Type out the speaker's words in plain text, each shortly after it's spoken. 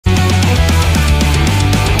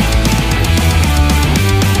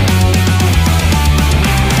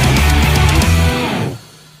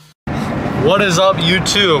What is up,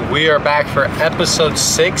 YouTube? We are back for episode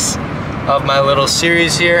 6 of my little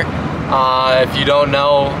series here. If you don't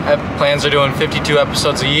know, plans are doing 52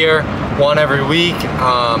 episodes a year, one every week.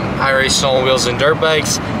 I race snowmobiles and dirt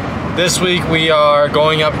bikes. This week we are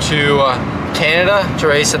going up to Canada to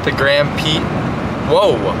race at the Grand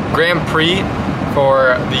Prix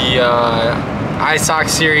for the ISOC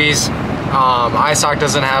series. ISOC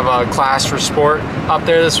doesn't have a class for sport up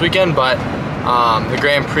there this weekend, but the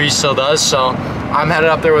Grand Prix still does. So I'm headed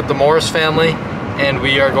up there with the Morris family, and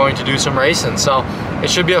we are going to do some racing. So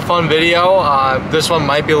it should be a fun video. This one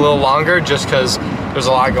might be a little longer just because there's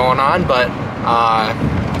a lot going on, but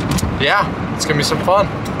yeah, it's gonna be some fun.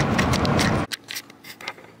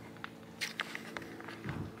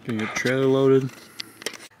 Gonna get trailer loaded.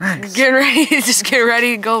 Nice. Getting ready, just get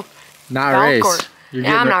ready to go. Not race. Court.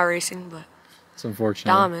 Yeah, I'm not racing, but it's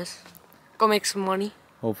unfortunate. Dom is. Go make some money.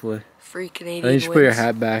 Hopefully. Free Canadian I think you should put your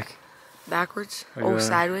hat back. Backwards? Like oh, that.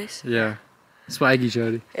 Sideways? Yeah. Swaggy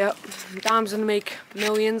Jody. Yep. Dom's gonna make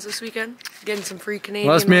millions this weekend. Getting some free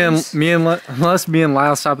Canadian unless me and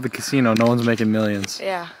Lyle stop at the casino, no one's making millions.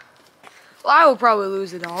 Yeah. Lyle will probably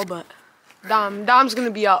lose it all, but Dom's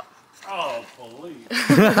gonna be up. Oh, police.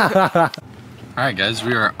 Alright guys,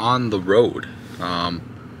 we are on the road.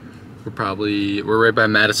 We're right by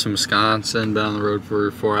Madison, Wisconsin. Been on the road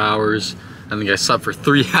for 4 hours. I think I slept for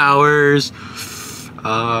 3 hours.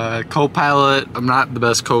 Co-pilot, I'm not the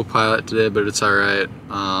best co-pilot today, but it's alright.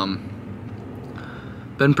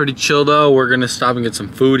 Been pretty chill though. We're gonna stop and get some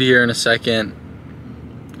food here in a second.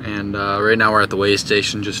 And right now we're at the weigh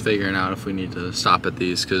station just figuring out if we need to stop at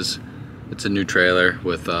these because it's a new trailer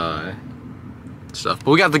with stuff.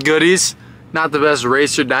 But we got the goodies. Not the best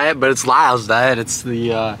racer diet, but it's Lyle's diet. It's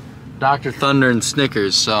the Dr. Thunder and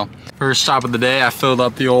Snickers. So first stop of the day, I filled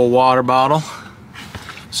up the old water bottle,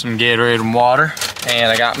 some Gatorade and water,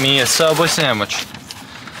 and I got me a Subway sandwich.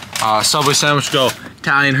 Subway sandwich go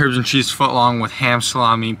Italian herbs and cheese foot long with ham,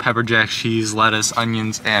 salami, pepper jack cheese, lettuce,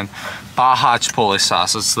 onions, and Baja Chipotle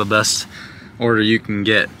sauce. It's the best order you can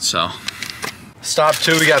get. So stop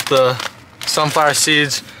 2, we got the sunflower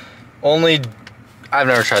seeds. I've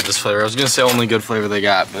never tried this flavor. I was gonna say only good flavor they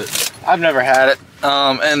got, but I've never had it.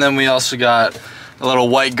 And then we also got a little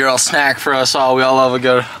white girl snack for us all. We all love a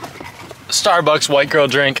good Starbucks white girl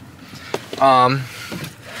drink. I'm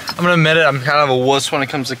gonna admit it, I'm kind of a wuss when it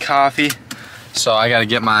comes to coffee, so I gotta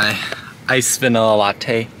get my iced vanilla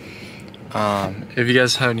latte. If you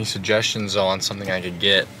guys have any suggestions though on something I could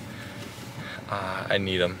get, I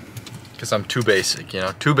need them, because I'm too basic, you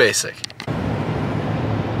know, too basic.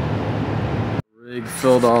 Rig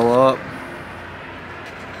filled all up.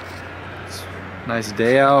 It's a nice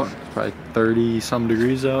day out. It's probably 30-some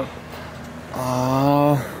degrees out.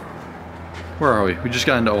 Where are we? We just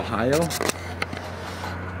got into Ohio.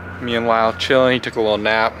 Me and Lyle chilling. He took a little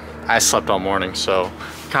nap. I slept all morning, so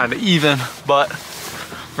kind of even, but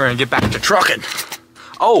we're gonna get back to trucking.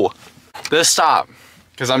 Oh, this stop,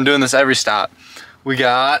 because I'm doing this every stop, we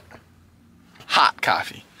got hot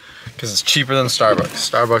coffee, because it's cheaper than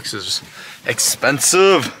Starbucks. Starbucks is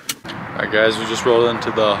expensive. All right guys, we just rolled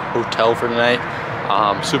into the hotel for tonight.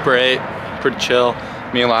 Super 8, pretty chill.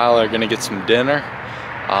 Me and Lyle are gonna get some dinner.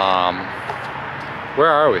 Where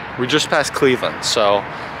are we? We just passed Cleveland, so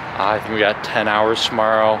I think we got 10 hours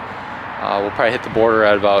tomorrow. We'll probably hit the border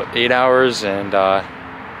at about 8 hours, and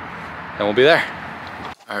we'll be there.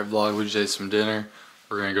 All right, vlog, we just ate some dinner.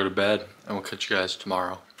 We're gonna go to bed, and we'll catch you guys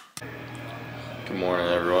tomorrow. Good morning,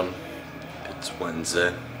 everyone. It's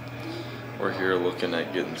Wednesday. We're here looking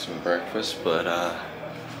at getting some breakfast, but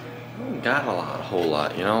we got a whole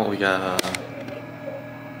lot, you know. We got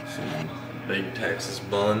some big Texas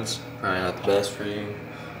buns, probably not the best for you.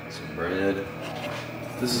 Some bread.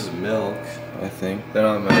 This is milk, I think. Then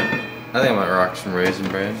I think I might rock some raisin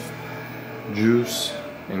bread, juice,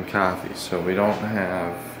 and coffee. So we don't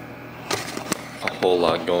have a whole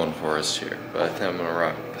lot going for us here, but I think I'm gonna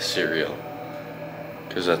rock the cereal,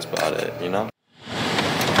 because that's about it, you know.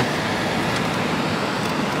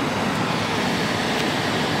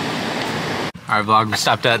 Alright vlog, we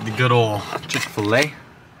stopped at the good old Chick-fil-A.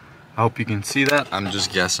 I hope you can see that. I'm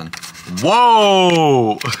just guessing.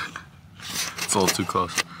 Whoa! It's a little too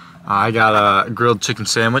close. I got a grilled chicken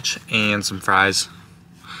sandwich and some fries.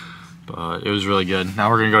 But it was really good. Now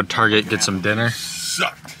we're gonna go to Target, get some dinner.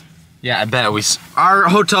 Sucked. Yeah, I bet our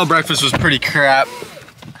hotel breakfast was pretty crap.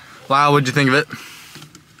 Lyle, what'd you think of it?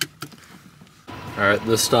 Alright,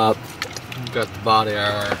 this stop, we've got the body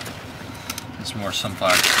armor and some more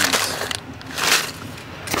sunflower seeds.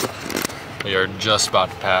 We are just about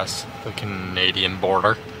to pass the Canadian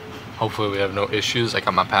border. Hopefully we have no issues. I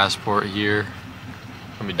got my passport here.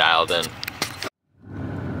 Let me dialed in.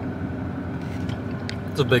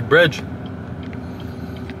 It's a big bridge.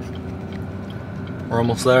 We're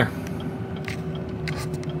almost there.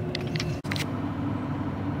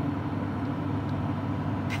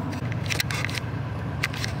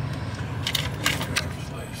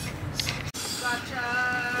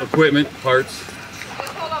 Gotcha. Equipment, parts. Just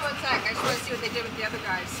hold on 1 sec. I just want to see what they did with the other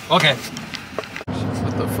guys. Okay.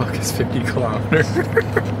 What the fuck is 50 kilometers?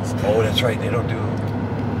 Oh, that's right. They don't do.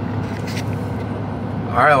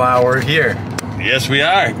 All right, Lau, we're here. Yes, we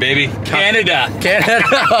are, baby. Canada. Canada.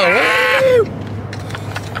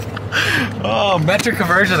 Oh, metric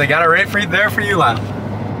conversion. They got it right for there for you, Lau.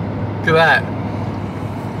 Look at that.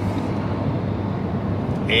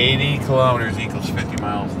 80 kilometers equals 50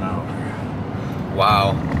 miles an hour.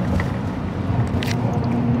 Wow.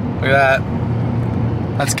 Look at that.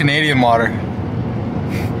 That's Canadian water.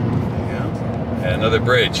 Yeah. And another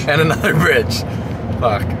bridge. And another bridge.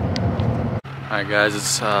 Fuck. Alright guys,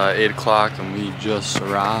 it's 8 o'clock and we just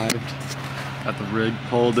arrived. Got the rig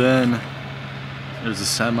pulled in. There's the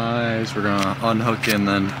semis. We're gonna unhook and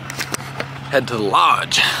then head to the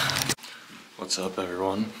lodge. What's up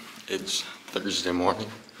everyone? It's Thursday morning.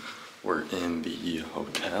 We're in the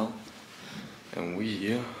hotel and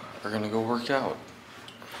we are gonna go work out.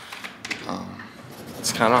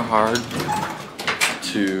 It's kind of hard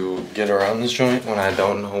to get around this joint when I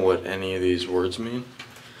don't know what any of these words mean,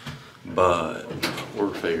 but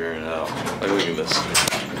we're figuring it out. Like, look at this.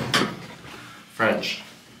 French.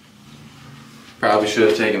 Probably should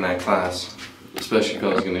have taken that class, especially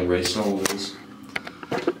because I was gonna race snowmobiles.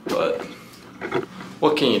 But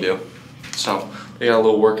what can you do? So they got a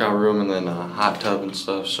little workout room and then a hot tub and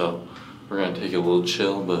stuff, so we're gonna take a little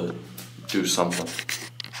chill, but do something.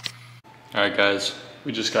 Alright guys,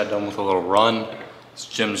 we just got done with a little run. This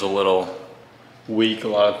gym's a little weak, a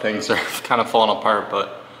lot of things are kind of falling apart,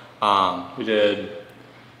 but we did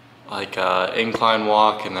like incline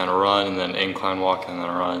walk and then a run and then incline walk and then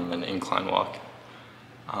a run and then incline walk.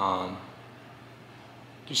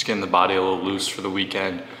 Just getting the body a little loose for the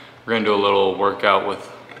weekend. We're gonna do a little workout with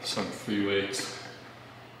some free weights,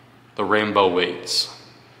 the rainbow weights.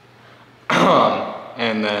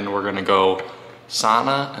 And then we're gonna go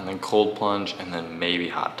sauna and then cold plunge and then maybe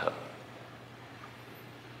hot tub.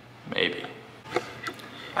 Maybe.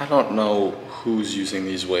 I don't know who's using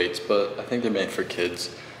these weights, but I think they're made for kids.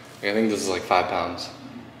 I think this is like 5 pounds.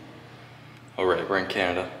 Oh right, we're in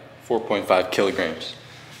Canada. 4.5 kilograms,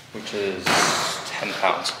 which is 10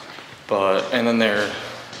 pounds. And then their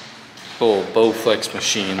little Bowflex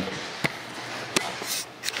machine.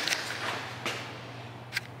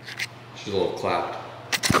 She's a little clapped.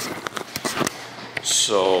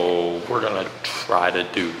 So we're gonna try to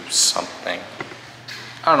do something.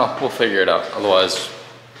 I don't know, we'll figure it out. Otherwise,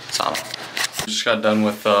 sauna. We just got done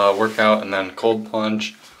with workout and then cold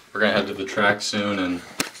plunge. We're gonna head to the track soon and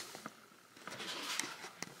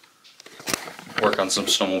work on some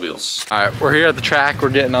snowmobiles. All right, we're here at the track. We're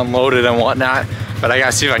getting unloaded and whatnot, but I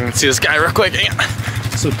gotta see if I can see this guy real quick.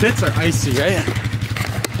 So pits are icy, right?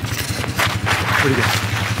 Where'd he go?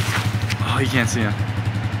 Oh, you can't see him.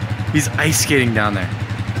 He's ice skating down there.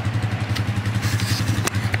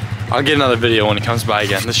 I'll get another video when he comes by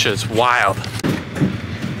again. This shit's wild.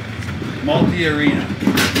 Multi-arena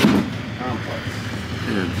complex.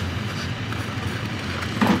 Dude.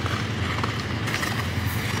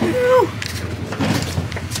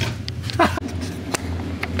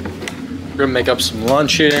 We're gonna make up some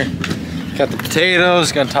lunch here. Got the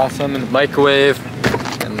potatoes, gonna toss them in the microwave,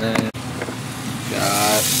 and then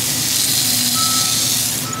got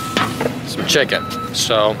some chicken.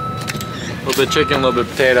 So, a little bit of chicken, a little bit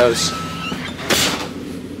of potatoes.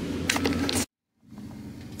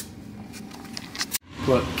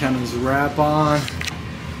 Put Kevin's wrap on,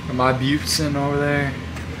 and my butane over there.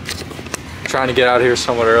 Trying to get out here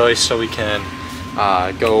somewhat early so we can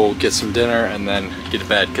go get some dinner and then get to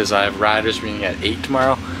bed, because I have riders meeting at 8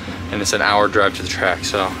 tomorrow and it's an hour drive to the track,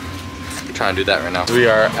 so I'm trying to do that right now. We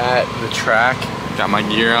are at the track, got my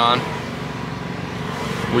gear on.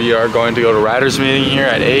 We are going to go to riders meeting here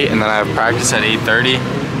at 8 and then I have practice at 8:30.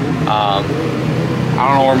 I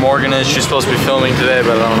don't know where Morgan is. She's supposed to be filming today,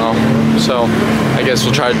 but I don't know. So I guess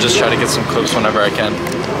we'll just try to get some clips whenever I can.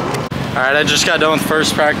 All right, I just got done with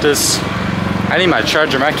first practice. I need my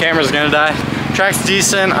charger, my camera's gonna die. Track's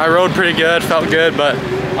decent, I rode pretty good, felt good, but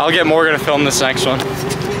I'll get Morgan to film this next one.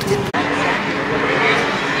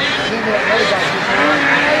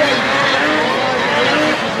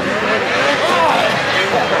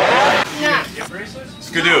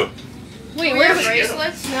 Skidoo. Wait, where are the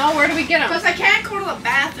bracelets? No, where do we get them? Because I can't go to the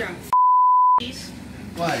bathroom.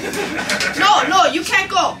 Why? No, you can't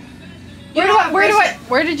go.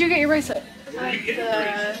 Where did you get your bracelet? My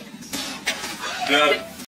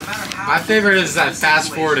favorite is that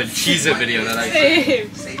fast forward and Cheez-It video that I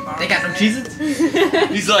see. They got no Cheez-Its?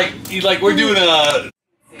 He's like, we're doing a.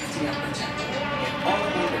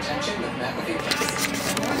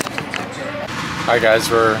 Alright guys,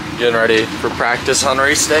 we're getting ready for practice on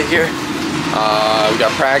race day here. We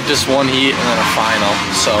got practice, one heat, and then a final.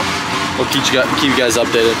 So we'll keep you guys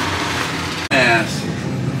updated. Ass.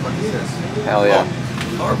 Hell yeah.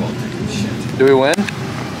 Powerball shit. Do we win?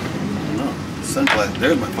 No. Sunglasses.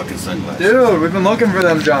 There's my fucking sunglasses. Dude, we've been looking for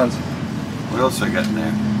them, Johns. What else I got in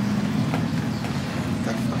there?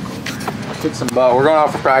 Kick some butt. We're going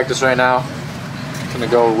out for practice right now. Gonna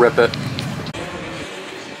go rip it.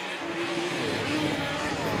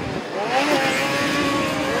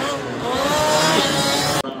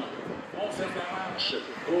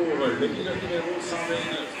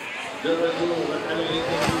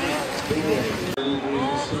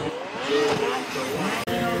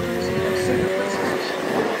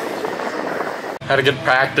 Had a good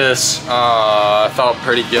practice. I felt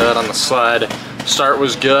pretty good on the sled. Start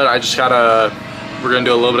was good. We're gonna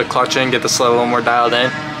do a little bit of clutching, get the sled a little more dialed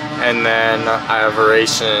in, and then I have a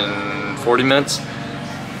race in 40 minutes.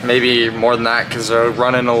 Maybe more than that because they're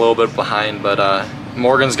running a little bit behind, but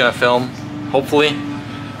Morgan's gonna film, hopefully.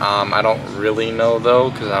 I don't really know though,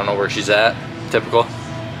 because I don't know where she's at. Typical.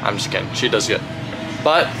 I'm just kidding. She does good.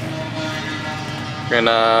 But we're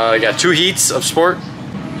gonna got 2 heats of sport.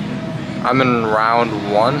 I'm in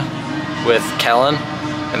round 1 with Kellen,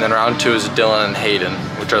 and then round 2 is Dylan and Hayden,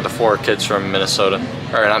 which are the 4 kids from Minnesota,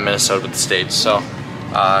 or not Minnesota, but the States. So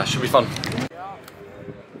should be fun.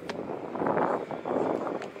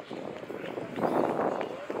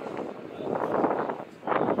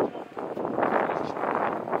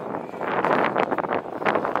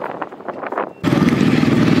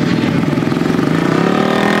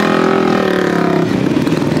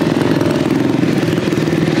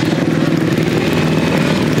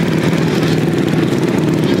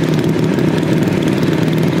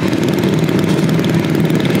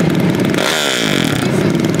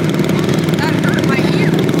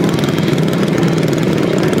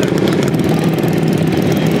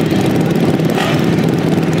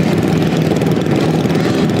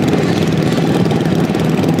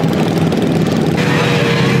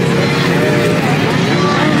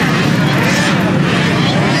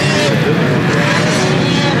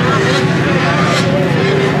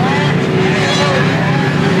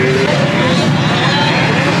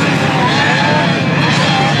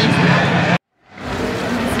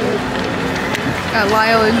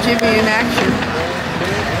 Lyle and Jimmy in action.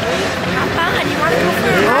 How fun? You want to go for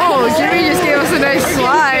a ride? Oh, Jimmy just gave us a nice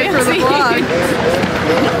slide for the vlog.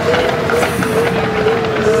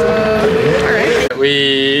 Alright.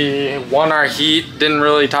 We won our heat. Didn't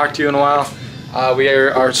really talk to you in a while. We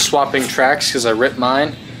are swapping tracks because I ripped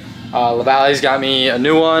mine. LaValle's got me a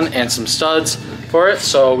new one and some studs for it.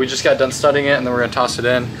 So we just got done studding it and then we're going to toss it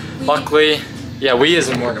in. Luckily, yeah, we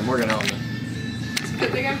isn't Morgan. Morgan helped me.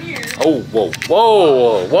 Good thing I'm here. Oh, whoa,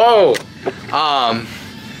 whoa, whoa.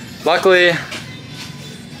 Luckily,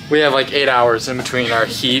 we have like 8 hours in between our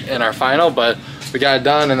heat and our final, but we got it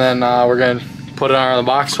done, and then we're gonna put it on the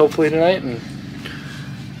box hopefully tonight. And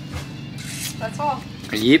that's all.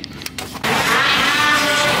 Yeep.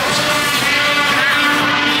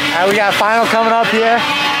 We got a final coming up here.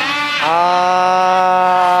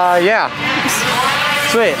 Yeah.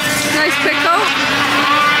 Sweet. Nice pickle.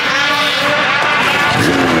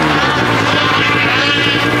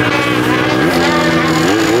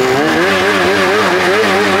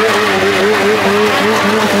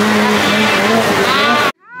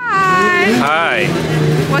 Hi.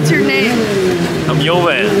 What's your name? I'm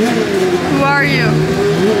Yovan. Who are you?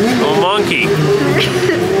 I'm a monkey.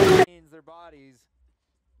 Their bodies.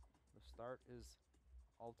 The start is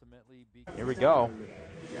ultimately. Here we go.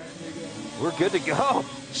 We're good to go.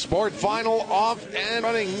 Sport final off and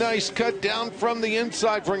running. Nice cut down from the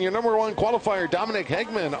inside from your #1 qualifier, Dominic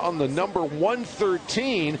Hegman, on the number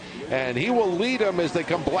 113. And he will lead them as they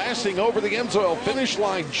come blasting over the Enzoil finish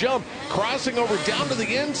line jump, crossing over down to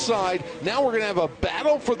the inside. Now we're going to have a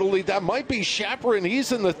battle for the lead. That might be Chaperon.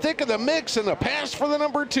 He's in the thick of the mix, and a pass for the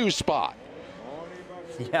 #2 spot.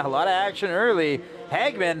 Yeah, a lot of action early.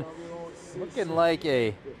 Hagman looking like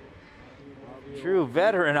a true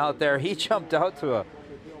veteran out there. He jumped out to a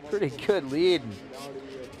pretty good lead.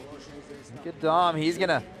 Look at Dom. He's going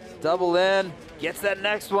to double in. Gets that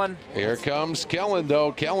next one. Here comes Kellen,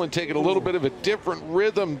 though. Kellen taking a little bit of a different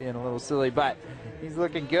rhythm. Being a little silly, but he's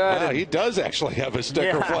looking good. He does actually have a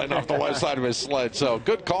sticker flying off the left side of his sled. So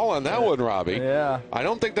good call on that one, Robbie. Yeah. I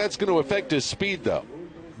don't think that's going to affect his speed, though.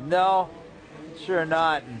 No. sure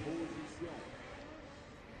not. And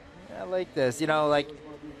I like this, you know, like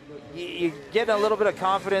you get a little bit of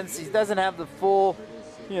confidence. He doesn't have the full,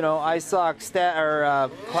 you know, ISOC stat or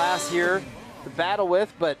class here to battle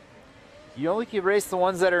with, but you only can race the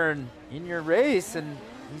ones that are in your race, and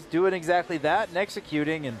he's doing exactly that and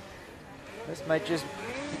executing, and this might just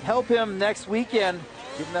help him next weekend,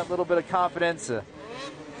 give him that little bit of confidence to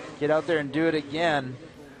get out there and do it again.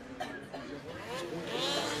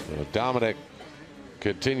 Dominic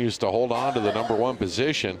continues to hold on to the #1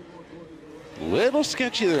 position. Little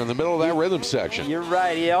sketchy there in the middle of that rhythm section. You're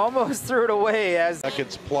right, he almost threw it away as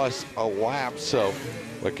seconds plus a lap, so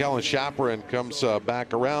Kellen Chaperon comes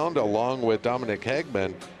back around along with Dominic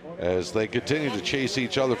Hegman as they continue to chase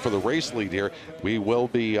each other for the race lead here. We will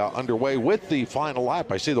be underway with the final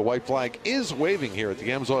lap. I see the white flag is waving here at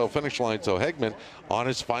the AMSOIL finish line, so Hegman on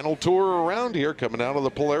his final tour around here coming out of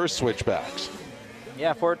the Polaris switchbacks.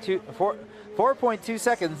 Yeah, 4.2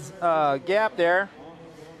 seconds gap there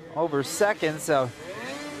over seconds, so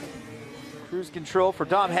cruise control for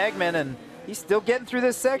Dom Hegman, and he's still getting through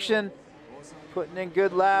this section, putting in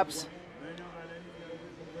good laps.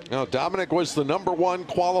 Now Dominic was the #1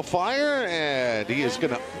 qualifier, and he is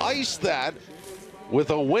going to ice that with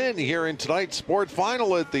a win here in tonight's sport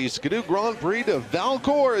final at the Skidoo Grand Prix de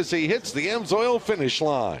Valcourt as he hits the AMSOIL finish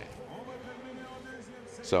line.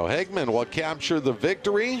 So Hegman will capture the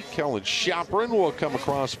victory. Kellen Chaperon will come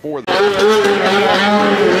across for the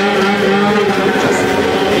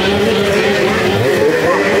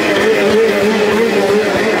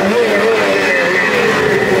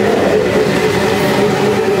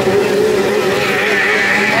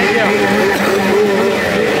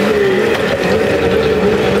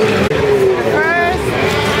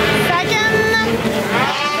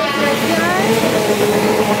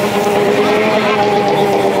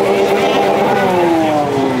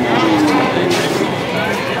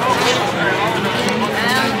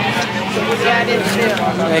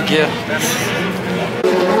Thank you.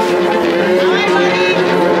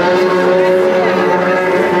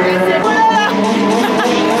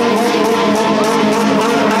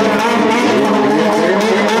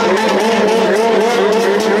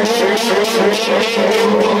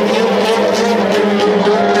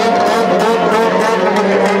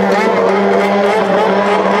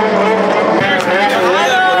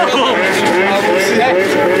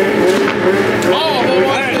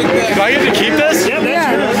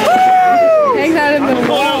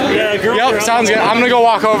 Sounds good. I'm gonna go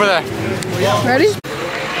walk over there. Ready?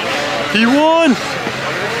 He won!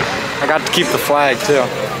 I got to keep the flag too.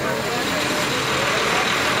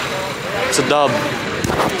 It's a dub.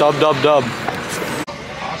 Dub, dub, dub.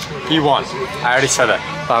 He won. I already said that,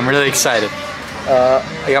 but I'm really excited. I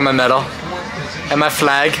got my medal and my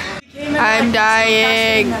flag. I'm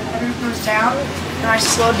dying. Goes down, and I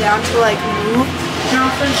slowed down to like move. And all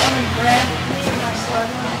of a sudden, something grabbed me, and I slowed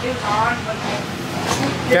down to get on, but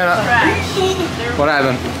What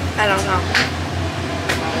happened? I don't know.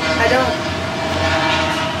 I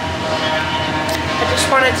just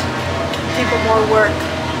wanted to give people more work.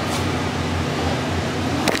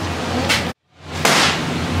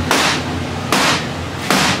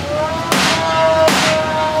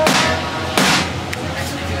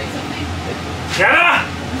 Jenna!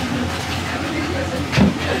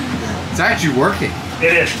 It's actually working.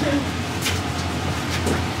 It is.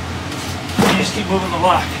 You just keep moving the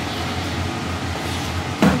lock.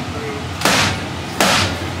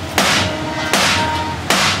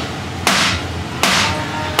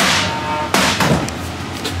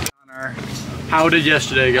 How did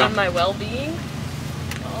yesterday go? On my well-being,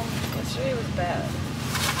 yesterday was bad.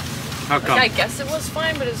 How come? Like, I guess it was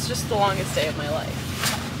fine, but it's just the longest day of my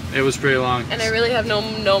life. It was pretty long. And I really have no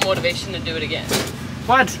motivation to do it again.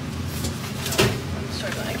 What? I'm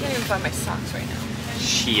struggling. I can't even find my socks right now.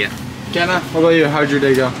 Shit. Jenna, what about you? How'd your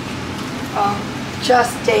day go?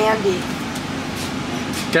 Just dandy.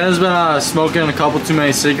 Jenna's been smoking a couple too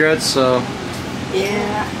many cigarettes, so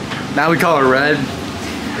Yeah. now we call her Red.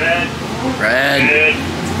 Red. Red. Red.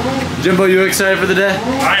 Jimbo, you excited for the day?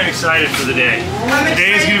 I am excited for the day.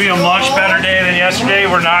 Today is going to be a much better day than yesterday.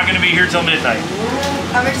 We're not going to be here till midnight.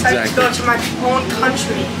 I'm excited to go to my own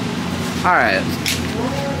country. All right.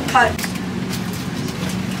 Cut.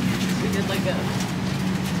 We did like a...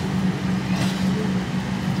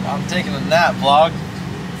 I'm taking a nap, vlog.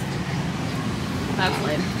 That's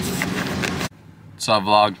lame. What's up,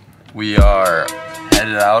 vlog? We are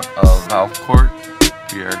headed out of Valcourt.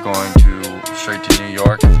 We are going to straight to New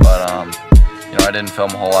York, but you know, I didn't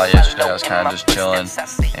film a whole lot yesterday. I was kind of just chilling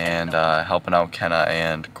and helping out Kenna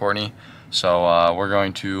and Courtney. So we're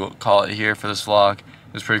going to call it here for this vlog,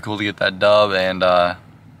 it was pretty cool to get that dub, and yeah,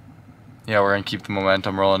 we're gonna keep the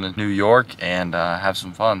momentum rolling in New York and have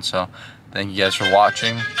some fun. So thank you guys for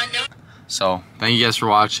watching.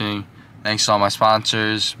 Thanks to all my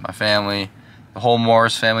sponsors, my family, the whole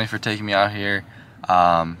Morris family for taking me out here.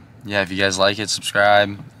 Yeah, if you guys like it,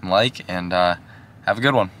 subscribe and like, and have a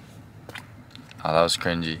good one. Oh, that was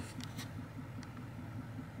cringy.